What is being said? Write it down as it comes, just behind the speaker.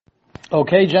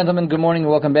Okay, gentlemen, good morning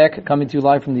and welcome back. Coming to you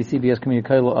live from the CBS Community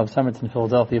College of Somerton,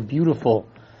 Philadelphia. Beautiful,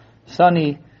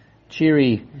 sunny,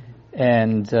 cheery,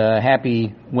 and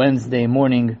happy Wednesday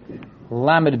morning.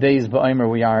 Lamed Beis Ba'omer.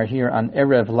 We are here on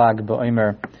Erev Lag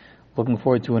Ba'omer. Looking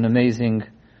forward to an amazing,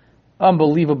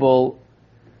 unbelievable,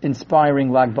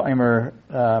 inspiring Lag Ba'omer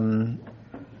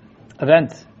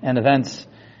events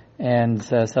and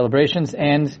celebrations.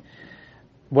 And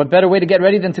what better way to get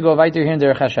ready than to go weiter here in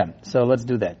Derech Hashem? So let's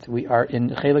do that. We are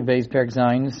in Chelik Beis Perek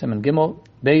Zayin Siman Gimel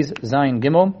Beis Zayin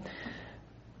Gimel.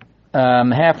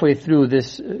 Halfway through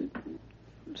this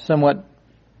somewhat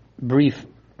brief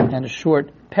and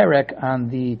short perek on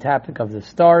the topic of the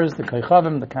stars, the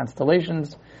Kochavim, the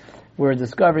constellations. We're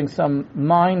discovering some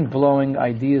mind-blowing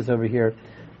ideas over here.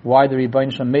 Why the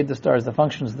Rebbeinu Shalom made the stars, the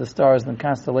functions of the stars and the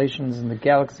constellations and the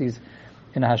galaxies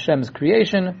in Hashem's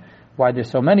creation. Why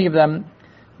there's so many of them.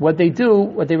 What they do,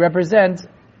 what they represent,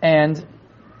 and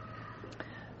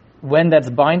when that's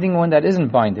binding, when that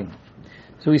isn't binding.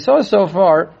 So we saw so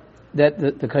far that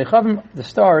the Kochavim, the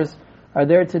stars, are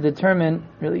there to determine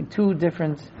really two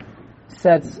different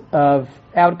sets of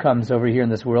outcomes over here in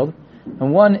this world.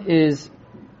 And one is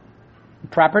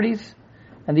properties,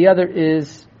 and the other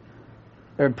is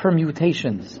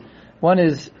permutations. One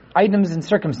is items and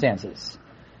circumstances.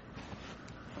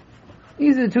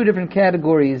 These are the two different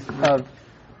categories of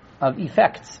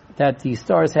effects that the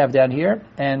stars have down here.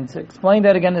 And to explain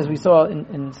that again, as we saw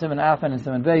in Siman Alpha and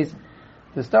Siman Beis,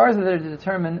 the stars are there to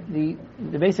determine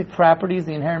the basic properties,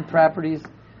 the inherent properties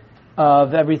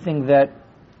of everything that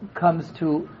comes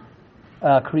to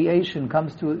creation,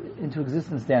 comes into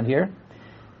existence down here.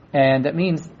 And that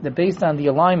means that based on the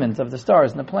alignment of the stars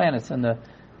and the planets and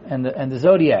the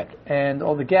zodiac and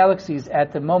all the galaxies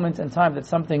at the moment in time that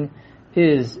something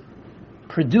is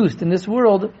produced in this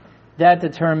world, that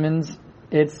determines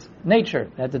its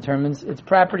nature, that determines its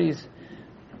properties,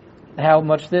 how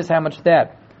much this, how much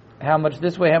that, how much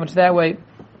this way, how much that way,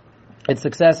 its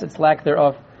success, its lack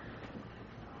thereof,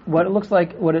 what it looks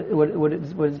like, what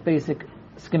its basic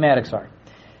schematics are.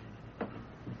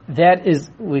 That is,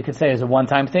 we could say, is a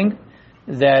one-time thing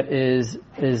that is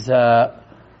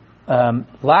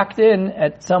locked in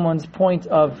at someone's point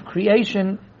of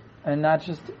creation, and not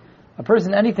just a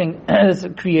person, anything is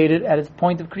created at its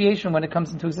point of creation when it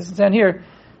comes into existence down here.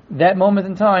 That moment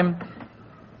in time,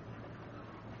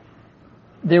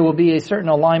 there will be a certain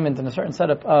alignment and a certain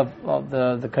setup of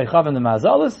the Kochavim, the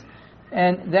Mazalas,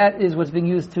 and that is what's being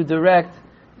used to direct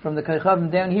from the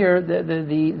Kochavim down here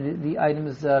the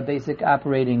items' basic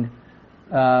operating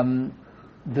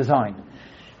design.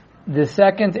 The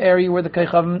second area where the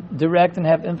Kochavim direct and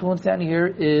have influence down here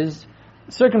is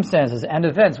circumstances and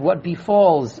events, what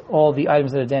befalls all the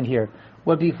items that are down here,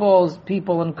 what befalls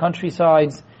people and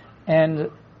countrysides and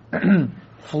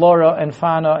flora and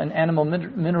fauna and animal,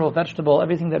 mineral, vegetable,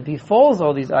 everything that befalls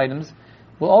all these items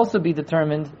will also be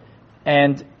determined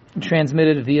and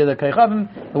transmitted via the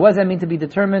Kochavim. What does that mean to be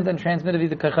determined and transmitted via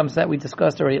the Kochavim? That we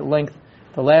discussed already at length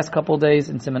the last couple of days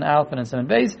in Siman Alpha and in Siman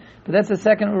Beis, but that's the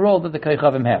second role that the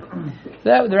Kochavim have.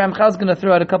 So the Ramchal is going to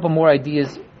throw out a couple more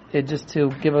ideas just to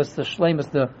give us the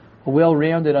shleimus, the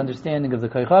well-rounded understanding of the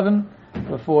Kochavim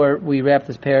before we wrap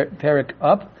this perek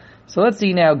up. So let's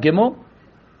see now Gimel,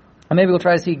 and maybe we'll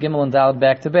try to see Gimel and Daled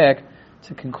back to back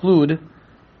to conclude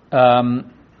perek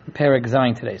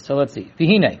Zayin today. So let's see.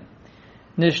 V'hinei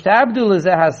nishtabdu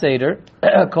lezeh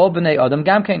haseder kol b'nei adam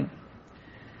gamkein.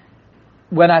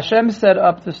 When Hashem set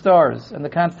up the stars and the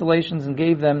constellations and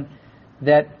gave them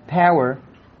that power,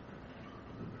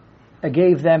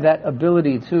 gave them that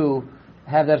ability to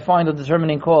have that final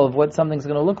determining call of what something's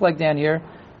going to look like down here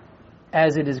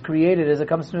as it is created, as it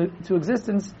comes to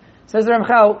existence, says the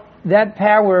Ramchal, that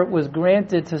power was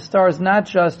granted to stars not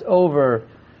just over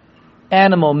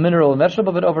animal, mineral, and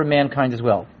vegetable, but over mankind as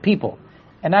well. People.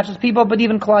 And not just people, but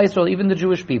even Klal Yisrael, even the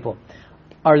Jewish people,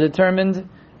 are determined,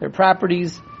 their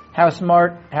properties, how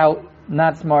smart, how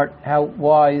not smart, how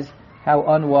wise, how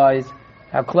unwise,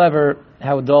 how clever,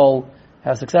 how dull,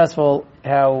 how successful,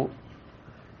 how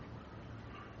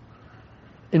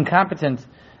incompetent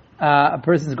a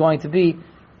person is going to be.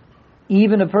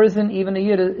 Even a person, even a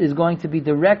yid, is going to be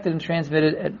directed and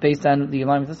transmitted based on the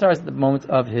alignment of the stars at the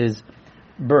moment of his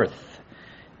birth.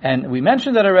 And we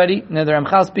mentioned that already. Now the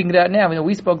Ramchal speaking it out now.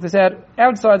 We spoke this out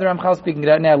outside the Ramchal speaking it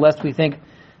out now, lest we think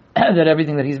that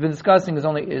everything that he's been discussing is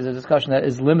a discussion that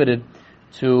is limited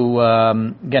to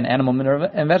again, animal, mineral,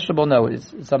 and vegetable. No,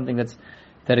 it's something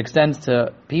that extends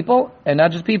to people, and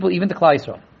not just people, even to Klal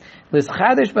Yisrael.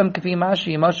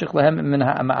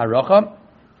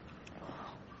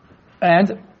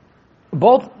 And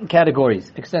both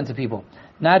categories extend to people.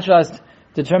 Not just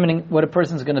determining what a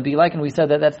person is going to be like, and we said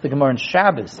that that's the Gemara in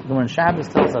Shabbos. The Gemara in Shabbos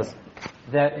tells us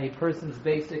that a person's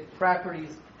basic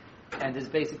properties and his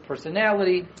basic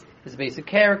personality, his basic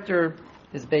character,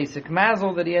 his basic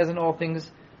mazel that he has in all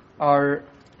things are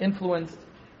influenced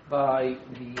by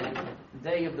the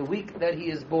day of the week that he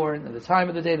is born, and the time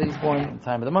of the day that he's born, the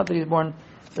time of the month that he's born.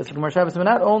 That's the Gemara Shabbos. But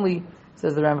not only,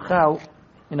 says the Ramchal,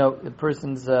 a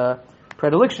person's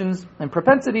predilections and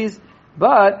propensities,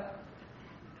 but,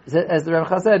 as the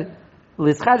Ramchal said,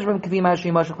 the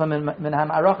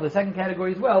second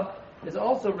category as well is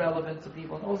also relevant to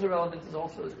people, and also relevant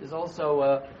is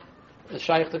also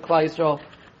shaykh to Klal Yisrael,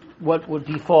 what would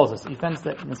befalls us. Events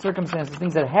that, in the circumstances,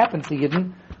 things that happen to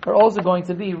Yidden are also going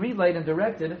to be relayed and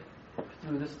directed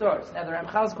through the stars. Now the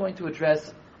Ramchal is going to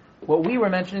address what we were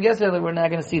mentioning yesterday. We're now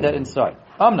going to see that inside.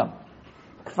 Amnam.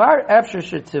 Kfar after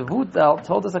shetivutal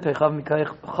told us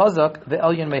chazak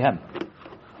ve'elyon mehem.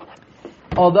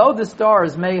 Although the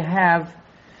stars may have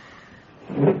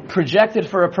projected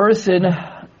for a person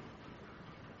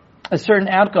a certain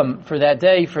outcome for that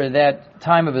day, for that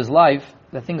time of his life,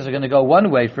 that things are going to go one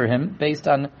way for him based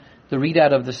on the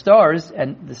readout of the stars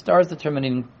and the stars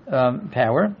determining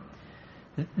power,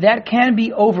 that can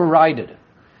be overridden.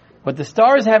 What the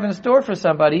stars have in store for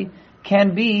somebody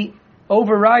can be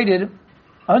overridden,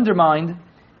 undermined,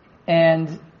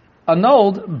 and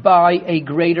annulled by a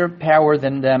greater power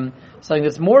than them, something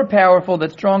that's more powerful,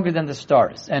 that's stronger than the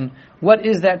stars. And what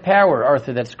is that power,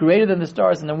 Arthur, that's greater than the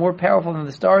stars and more powerful than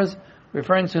the stars?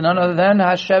 Referring to none other than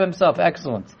Hashem himself.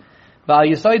 Excellent.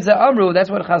 That's what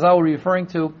Chazal were referring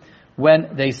to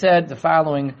when they said the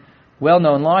following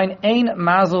well-known line, Ein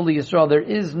mazel li Yisrael. There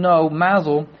is no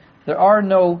mazel, there are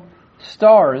no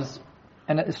stars,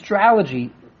 and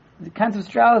astrology, the concept of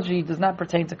astrology does not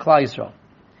pertain to Klal Yisrael.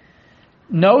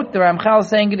 Note, the Ramchal is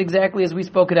saying it exactly as we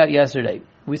spoke it out yesterday.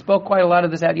 We spoke quite a lot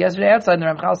of this out yesterday outside, and the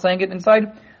Ramchal is saying it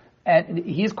inside, and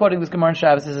he's quoting this Gemara in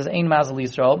Shabbos. It says, Ein mazel li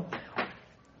Yisrael.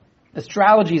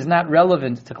 Astrology is not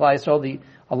relevant to Klal Yisrael. The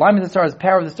alignment of the stars,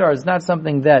 power of the stars, is not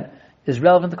something that is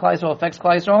relevant to Klal Yisrael, affects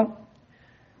Klal Yisrael.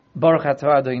 Baruch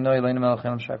atah Adonai Eloheinu melech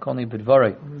haolam she'akolni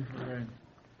b'dvarei.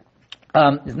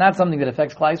 It's not something that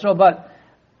affects Klal Yisrael, but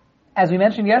as we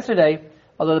mentioned yesterday,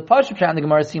 although the Pashup Pshat in the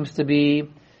Gemara seems to be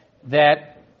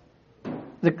that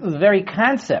the very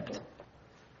concept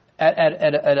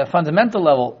at a fundamental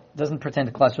level doesn't pertain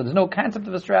to Klal Yisrael. There's no concept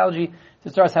of astrology. The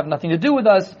stars have nothing to do with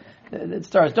us. The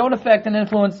stars don't affect and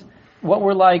influence what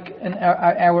we're like and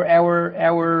our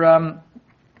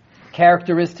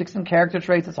characteristics and character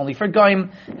traits. It's only for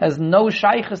Goyim. Has no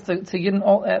shaykhs to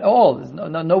Yidden at all. There's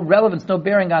no relevance, no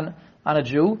bearing on a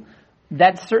Jew.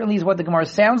 That certainly is what the Gemara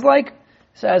sounds like.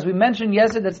 So as we mentioned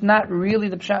yesterday, that's not really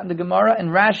the pshat in the Gemara, and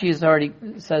Rashi has already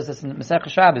says this in Masechah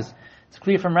Shabbos. It's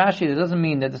clear from Rashi that it doesn't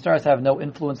mean that the stars have no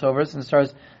influence over us, and the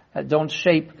stars don't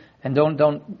shape and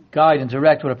don't guide and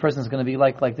direct what a person is going to be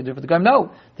like they do for the Goyim.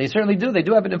 No, they certainly do. They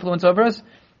do have an influence over us.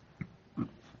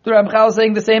 The Ramchal is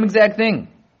saying the same exact thing.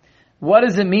 What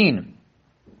does it mean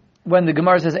when the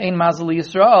Gemara says Ein mazel li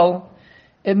Yisrael?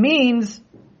 It means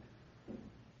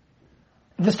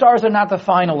the stars are not the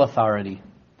final authority.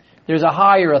 There's a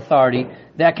higher authority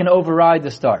that can override the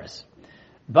stars.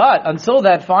 But until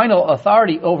that final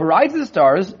authority overrides the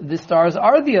stars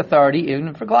are the authority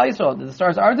even for Klal Yisrael. The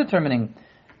stars are determining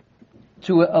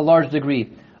to a large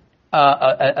degree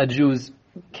a Jew's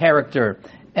character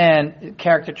and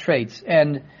character traits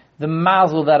and the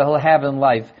mazel that he'll have in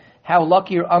life. How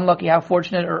lucky or unlucky, how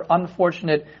fortunate or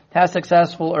unfortunate, how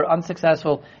successful or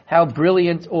unsuccessful, how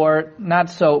brilliant or not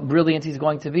so brilliant he's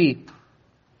going to be.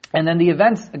 And then the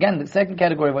events, again, the second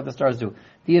category of what the stars do.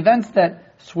 The events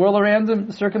that swirl around him,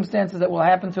 the circumstances that will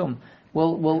happen to him.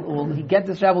 Will he get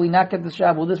this job? Will he not get this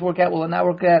job? Will this work out? Will it not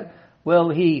work out? Will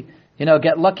he,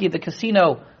 get lucky at the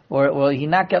casino? Or will he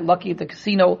not get lucky at the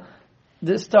casino?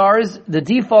 The stars, the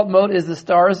default mode is the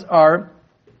stars are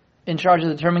in charge of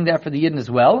determining that for the Yidden as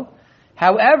well.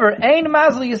 However, Ein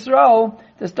mazel Yisrael,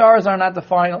 the stars are not the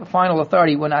final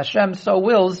authority. When Hashem so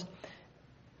wills,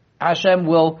 Hashem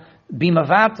will be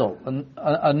mavatal,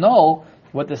 annul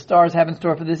what the stars have in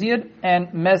store for this Yid,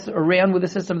 and mess around with the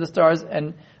system of the stars,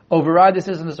 and override the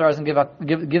system of the stars, and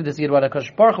give this Yid what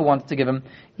HaKadosh Baruch Hu wants to give him,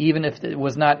 even if it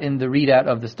was not in the readout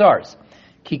of the stars.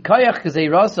 Ki koyach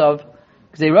gzeirasav,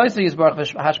 gzeirasa yisbarach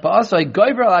hashpa'asoi,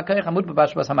 goyver ala koyach hamut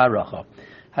b'bashbas hamaracha.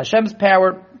 Hashem's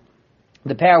power,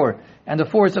 the power and the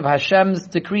force of Hashem's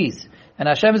decrees and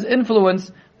Hashem's influence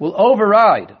will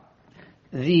override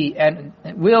do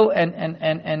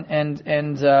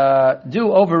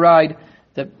override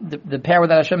the power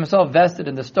that Hashem himself vested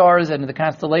in the stars and in the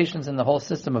constellations and the whole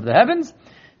system of the heavens.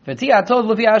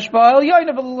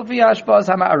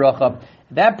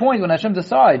 At that point, when Hashem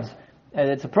decides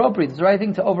it's appropriate, it's the right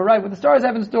thing to override what the stars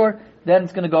have in store, then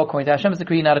it's going to go according to Hashem's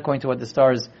decree, not according to what the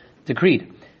stars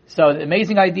decreed. So, the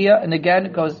amazing idea, and again,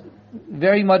 it goes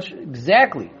very much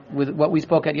exactly with what we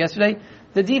spoke at yesterday.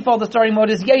 The default, the starting mode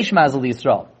is Yesh Mazel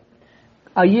Yisrael.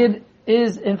 A Yid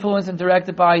is influenced and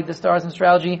directed by the stars and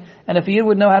astrology, and if a Yid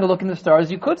would know how to look in the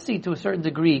stars, you could see to a certain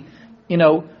degree,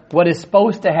 what is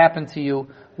supposed to happen to you,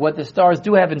 what the stars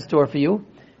do have in store for you,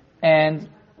 and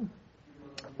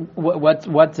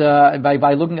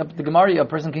by looking up the Gemara, a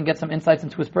person can get some insights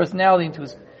into his personality, into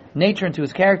his nature, into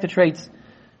his character traits,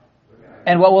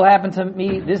 and what will happen to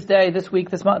me this day, this week,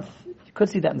 this month. You could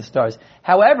see that in the stars.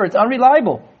 However, it's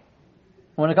unreliable.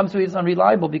 When it comes to it, it's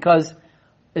unreliable because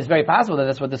it's very possible that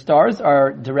that's what the stars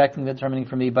are directing, determining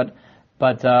for me, but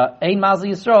Ein Mazel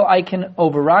Yisrael, I can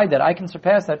override that. I can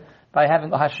surpass that by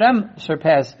having Hashem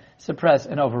suppress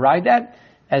and override that.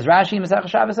 As Rashi in Masech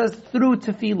Shabbos says, through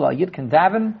tefillah, Yid can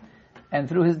daven, and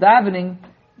through his davening,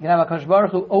 you can have HaKadosh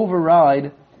Baruch Hu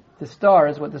override the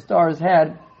stars, what the stars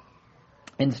had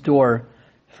in store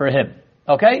for him.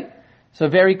 Okay? So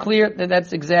very clear that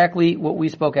that's exactly what we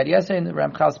spoke at yesterday, and the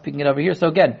Ramchal is speaking it over here. So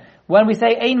again, when we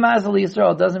say Ein Mazel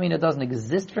Yisrael, it doesn't mean it doesn't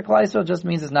exist for Klal Yisrael, it just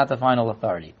means it's not the final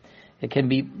authority. It can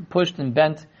be pushed and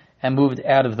bent and moved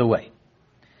out of the way.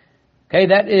 Okay,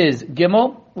 that is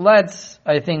Gimel. Let's,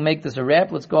 I think, make this a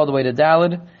wrap. Let's go all the way to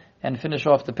Daled and finish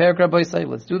off the paragraph.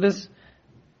 Let's do this.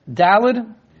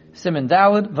 Daled, Siman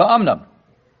Daled, Va'amnam.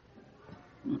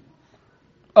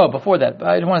 Oh, before that,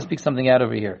 I want to speak something out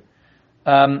over here.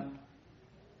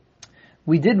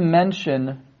 We did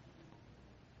mention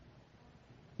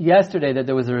yesterday that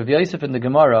there was a Rav Yosef in the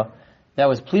Gemara that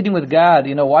was pleading with God,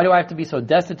 why do I have to be so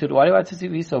destitute? Why do I have to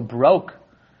be so broke?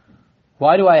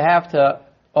 Why do I have to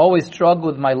always struggle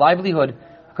with my livelihood?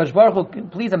 HaKadosh Baruch Hu,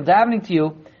 please, I'm davening to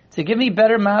you to give me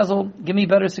better mazel, give me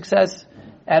better success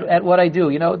at what I do,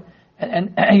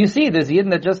 And you see this,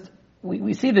 Yidden, that just,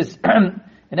 we see this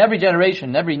in every generation,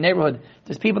 in every neighborhood.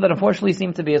 There's people that unfortunately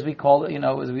seem to be, as we call it,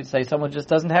 as we say, someone just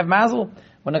doesn't have mazel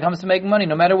when it comes to making money.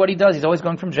 No matter what he does, he's always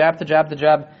going from job to job to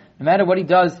job. No matter what he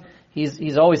does,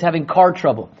 he's always having car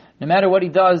trouble. No matter what he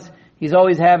does, he's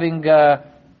always having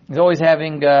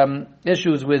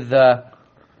issues with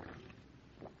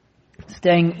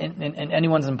staying in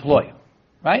anyone's employ,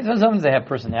 right? Sometimes they have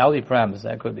personality problems,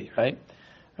 that could be, right?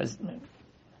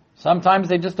 Sometimes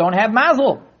they just don't have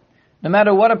mazel. No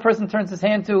matter what a person turns his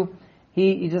hand to,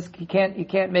 he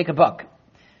can't make a buck.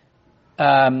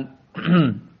 The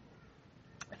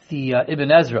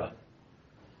Ibn Ezra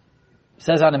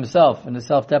says on himself in a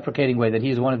self-deprecating way that he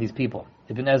is one of these people.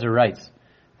 Ibn Ezra writes.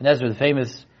 Ibn Ezra, the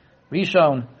famous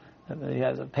Rishon, he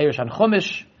has a Perush on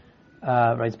Chumash,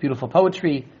 writes beautiful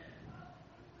poetry.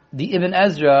 The Ibn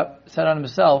Ezra said on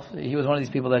himself, he was one of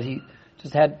these people that he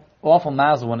just had awful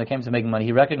mazel when it came to making money.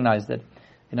 He recognized that,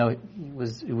 it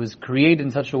was created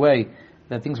in such a way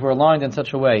that things were aligned in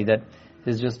such a way that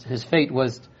his fate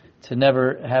was to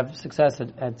never have success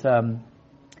at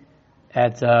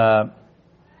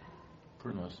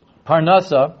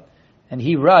Parnasa, and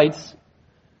he writes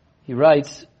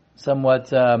somewhat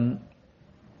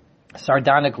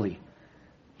sardonically.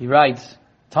 He writes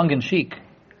tongue in cheek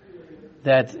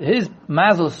that his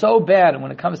mazel is so bad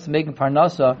when it comes to making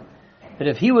Parnasa that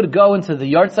if he would go into the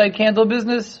yahrzeit candle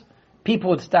business,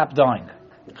 people would stop dying.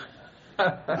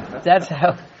 That's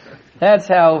how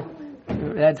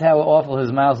awful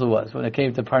his mazel was when it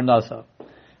came to Parnasa.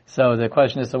 So the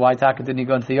question is, so why Taka didn't he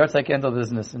go into the yahrzeit candle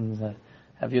business and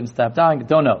have you stop dying?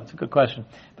 Don't know. It's a good question.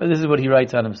 But this is what he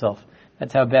writes on himself.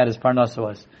 That's how bad his Parnasa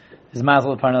was. His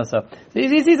mazel of Parnasa. So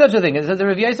you see such a thing. So the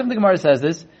Rav Yosef the Gemara says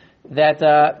this, that,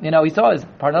 he saw his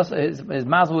Parnasa, his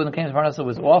mazel when it came to Parnasa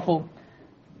was awful.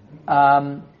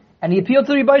 And he appealed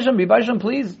to Rebbe Shom,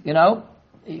 please, Daven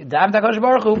HaKadosh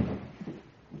Baruch Hu,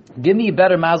 give me a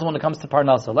better mazel when it comes to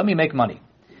Parnasa. Let me make money.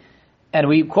 And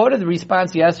we quoted the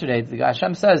response yesterday.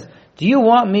 Hashem says, do you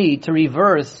want me to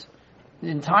reverse the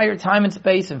entire time and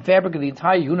space and fabric of the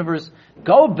entire universe,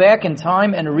 go back in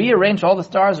time and rearrange all the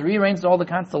stars, rearrange all the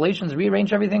constellations,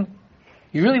 rearrange everything?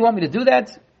 You really want me to do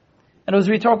that? And it was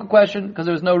a rhetorical question because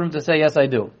there was no room to say, yes, I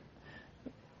do.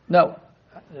 No.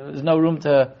 There was no room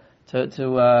to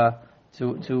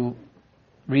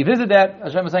revisit that.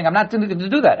 Hashem was saying, I'm not going to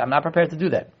do that. I'm not prepared to do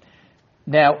that.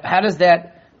 Now, how does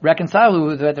that reconcile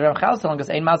with what the Ramchal is telling us?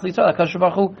 Ein Mazel Yisrael, HaKadosh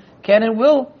Baruch Hu can and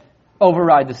will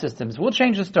override the systems. We'll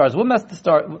change the stars. We'll mess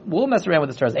around with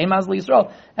the stars. Ein Mazel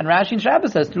Yisrael. And Rashi in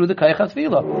Shabbos says, through the Koach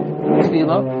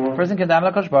HaTefillah, a person can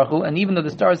daven HaKadosh Baruch Hu, and even though the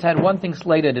stars had one thing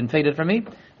slated and fated for me,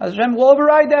 Hashem will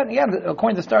override that. Yeah,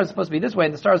 according to the stars, it's supposed to be this way,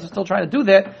 and the stars are still trying to do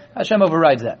that. Hashem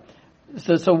overrides that.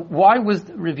 So why was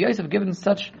Rav Yosef given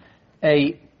such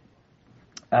a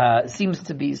seems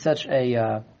to be such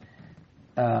a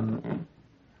Bad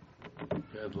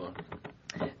luck.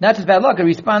 Not just bad luck, a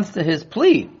response to his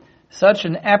plea, such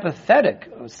an apathetic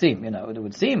it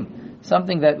would seem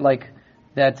something that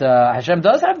Hashem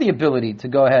does have the ability to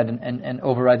go ahead and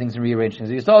override things and rearrange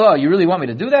things. You say, oh, you really want me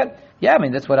to do that? Yeah, I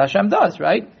mean that's what Hashem does,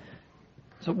 right?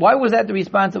 So why was that the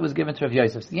response that was given to Rav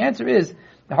Yosef? The answer is,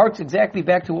 it harks exactly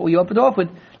back to what we opened off with.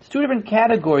 It's two different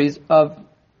categories of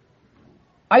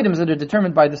items that are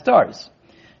determined by the stars.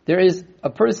 There is a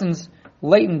person's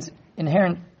latent,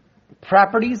 inherent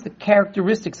properties, the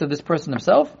characteristics of this person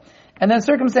himself, and then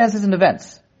circumstances and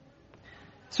events.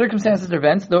 Circumstances and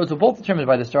events, those are both determined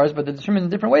by the stars, but they're determined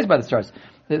in different ways by the stars.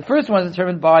 The first one is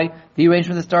determined by the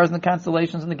arrangement of the stars and the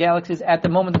constellations and the galaxies at the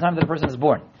moment in time that the person is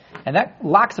born. And that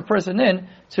locks a person in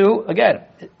to, again,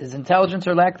 his intelligence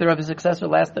or lack thereof, his success or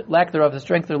lack thereof, his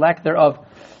strength or lack thereof,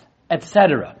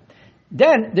 etc.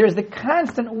 Then there's the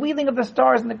constant wheeling of the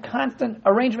stars and the constant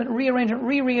arrangement,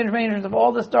 rearrangement of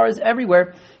all the stars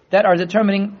everywhere that are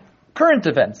determining current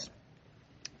events,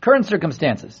 current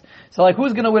circumstances. So like,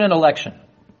 who's going to win an election?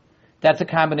 That's a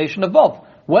combination of both.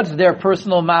 What's their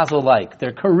personal mazel like?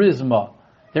 Their charisma,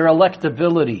 their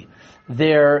electability,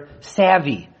 their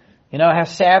savvy. How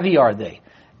savvy are they?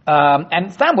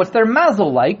 And Stam, what's their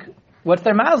mazel like? What's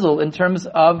their mazel in terms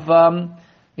of,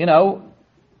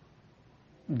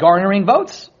 garnering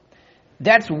votes?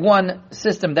 That's one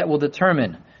system that will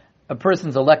determine a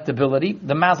person's electability,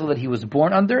 the mazel that he was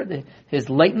born under, his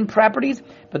latent properties.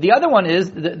 But the other one is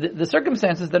the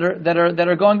circumstances that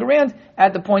are going around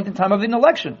at the point in time of an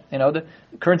election. The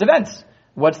current events.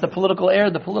 What's the political air,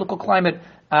 the political climate?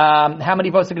 How many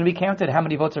votes are going to be counted? How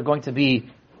many votes are going to be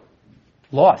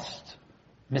lost,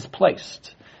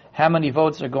 misplaced? How many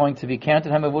votes are going to be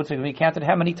counted? How many votes are going to be counted?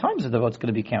 How many times are the votes going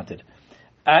to be counted?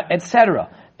 Etc.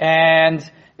 And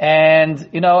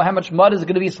how much mud is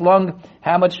going to be slung?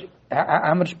 How much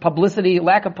publicity,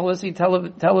 lack of publicity,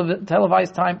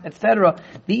 televised time, etc.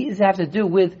 These have to do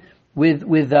with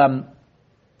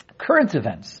current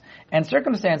events and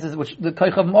circumstances, which the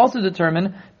Kaychavim also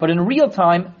determine, but in real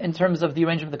time in terms of the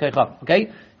arrangement of the Kaychavim.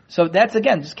 Okay, so that's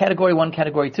again just category 1,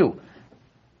 category 2.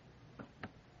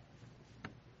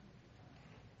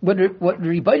 What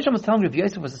Rebbe Hashem was telling Rav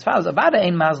Yosef was as follows: about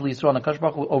ein mazal Yisrael, and Hakadosh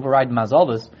Baruch Hu will override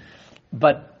mazalos.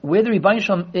 But where the Rebbe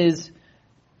Hashem is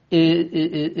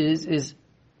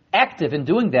active in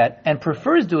doing that and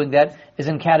prefers doing that is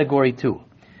in category 2.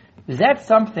 That's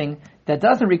something that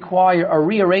doesn't require a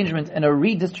rearrangement and a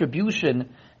redistribution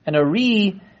and a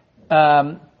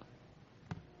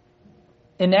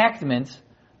enactment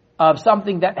of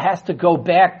something that has to go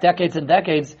back decades and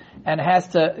decades and has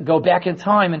to go back in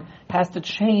time and has to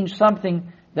change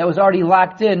something that was already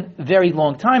locked in a very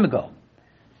long time ago.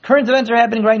 Current events are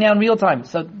happening right now in real time.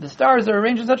 So the stars are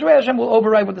arranged in such a way Hashem will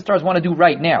override what the stars want to do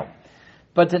right now.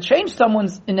 But to change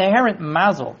someone's inherent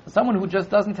mazel, someone who just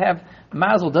doesn't have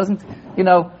mazel, doesn't,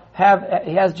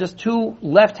 he has just 2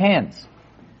 left hands.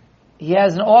 He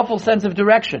has an awful sense of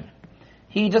direction.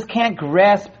 He just can't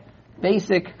grasp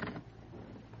basic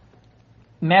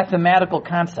mathematical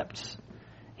concepts.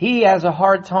 He has a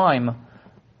hard time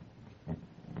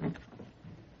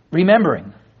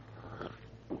remembering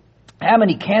how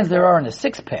many cans there are in a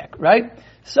 6-pack, right?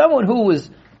 Someone who was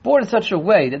born in such a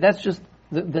way that that's just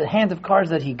the hand of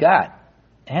cards that he got,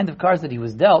 the hand of cards that he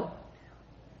was dealt,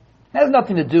 has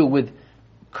nothing to do with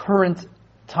current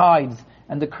tides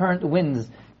and the current winds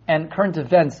and current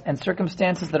events and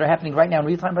circumstances that are happening right now in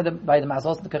real time by the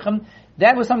Mazals and the Kachim.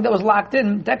 That was something that was locked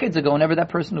in decades ago whenever that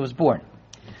person was born.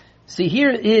 See,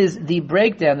 here is the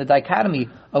breakdown, the dichotomy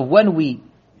of when we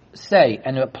say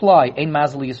and apply Ein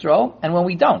Mazal Yisrael and when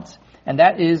we don't. And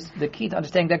that is the key to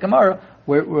understanding that Gemara,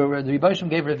 where the Rebbe Hashem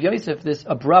gave Rav Yosef this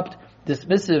abrupt,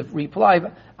 dismissive reply.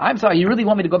 I'm sorry, you really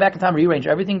want me to go back in time and rearrange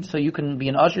everything so you can be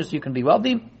an usher, so you can be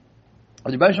wealthy? What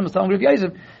the Rebbe Hashem was telling Rav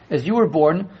Yosef is you were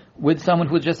born with someone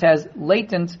who just has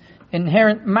latent,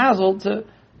 inherent mazel to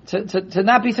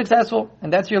not be successful.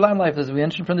 And that's your line life, as we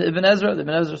mentioned from the Ibn Ezra. The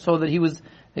Ibn Ezra saw that he was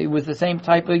the same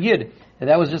type of yid.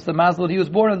 And that was just the mazel that he was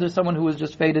born under, someone who was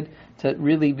just fated to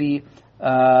really be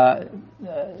to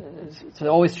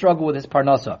always struggle with his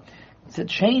parnasa. To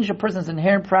change a person's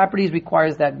inherent properties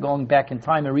requires that going back in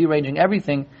time and rearranging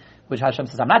everything, which Hashem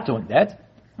says, I'm not doing that.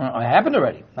 It happened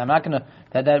already. I'm not going to.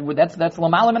 That's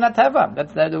l'malam and teva.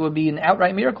 That would be an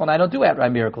outright miracle, and I don't do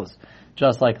outright miracles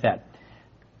just like that.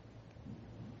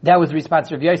 That was the response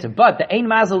to Rav Yosef. But the Ein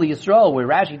Mazal Yisrael, where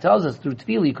Rashi tells us through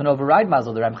Tefillah you can override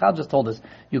Mazal, the Ramchal just told us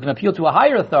you can appeal to a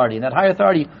higher authority, and that higher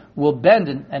authority will bend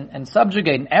and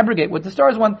subjugate and abrogate what the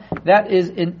stars want. That is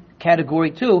in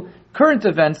category 2, current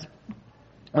events,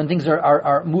 when things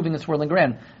are moving and swirling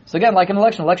around. So again, like an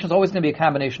election is always going to be a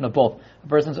combination of both. A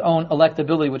person's own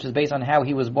electability, which is based on how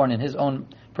he was born in his own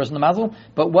personal mazel,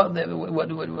 but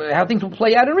how things will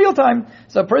play out in real time.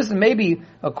 So a person maybe,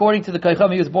 according to the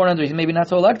kaycham he was born under, he's maybe not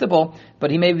so electable,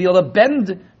 but he may be able to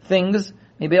bend things,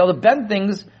 by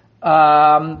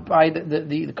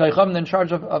the kaycham in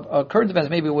charge of current events.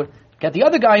 Maybe would get the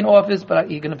other guy in office, but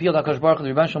he can appeal to HaKadosh Baruch Hu.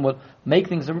 The Rebbe will make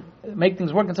things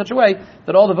work in such a way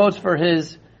that all the votes for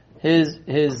his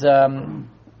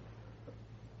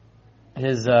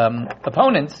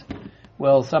opponents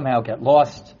will somehow get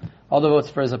lost. All the votes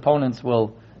for his opponents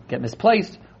will get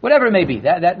misplaced. Whatever it may be,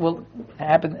 that will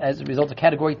happen as a result of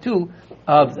category 2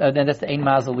 of then that's the Ein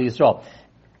Mazel Yisrael.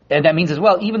 And that means as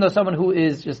well, even though someone who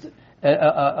is just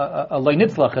a loy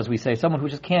nitzlach, as we say, someone who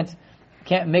just can't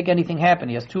make anything happen.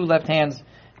 He has 2 left hands.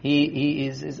 He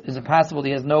is impossible.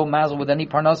 He has no mazel with any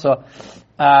parnasa.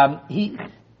 He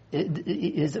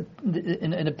is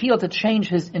an appeal to change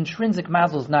his intrinsic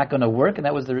mazel is not going to work, and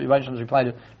that was the Rearranging's reply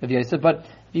to Rav Yosef. But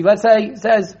if he, let's say,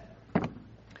 says,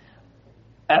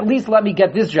 at least let me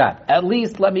get this job. At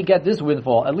least let me get this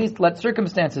windfall. At least let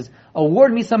circumstances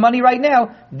award me some money right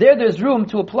now. There's room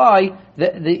to apply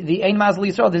the Ein Mazel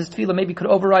Yisrael. This tefillah maybe could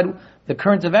override the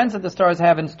current events that the stars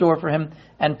have in store for him,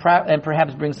 and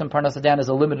perhaps bring some parnasa down as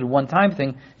a limited one-time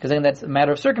thing, because then that's a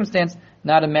matter of circumstance,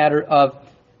 not a matter of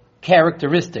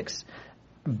characteristics.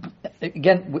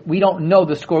 Again, we don't know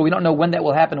the score. We don't know when that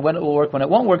will happen, when it will work, when it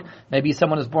won't work. Maybe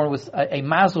someone is born with a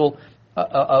mazel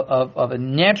of a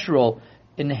natural,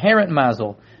 inherent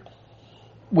mazel,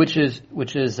 which is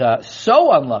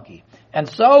so unlucky and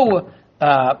so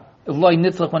loy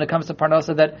nitzlach when it comes to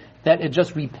parnasa that it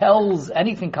just repels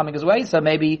anything coming his way. So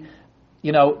maybe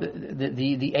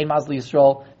the Ein Mazel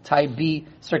Yisrael type B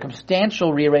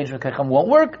circumstantial rearrangement kacham won't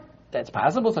work. That's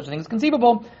possible. Such a thing is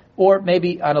conceivable. Or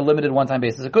maybe on a limited one-time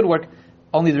basis it could work.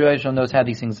 Only the Rearranging knows how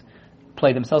these things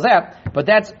play themselves out. But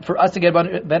that's for us to get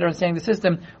better understanding the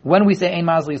system. When we say Ein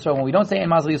Mazel Yisrael, when we don't say Ein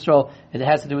Mazel Yisrael, it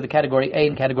has to do with the category A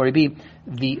and category B,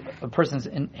 the person's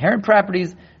inherent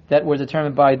properties that were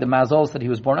determined by the mazals that he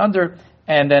was born under,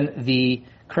 and then the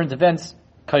current events,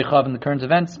 Kaychav and the current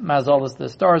events, mazal is the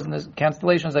stars and the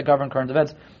constellations that govern current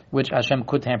events, which Hashem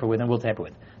could tamper with and will tamper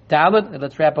with. Dalet,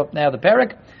 let's wrap up now the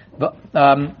parak.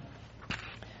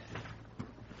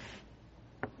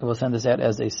 We'll send this out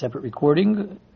as a separate recording.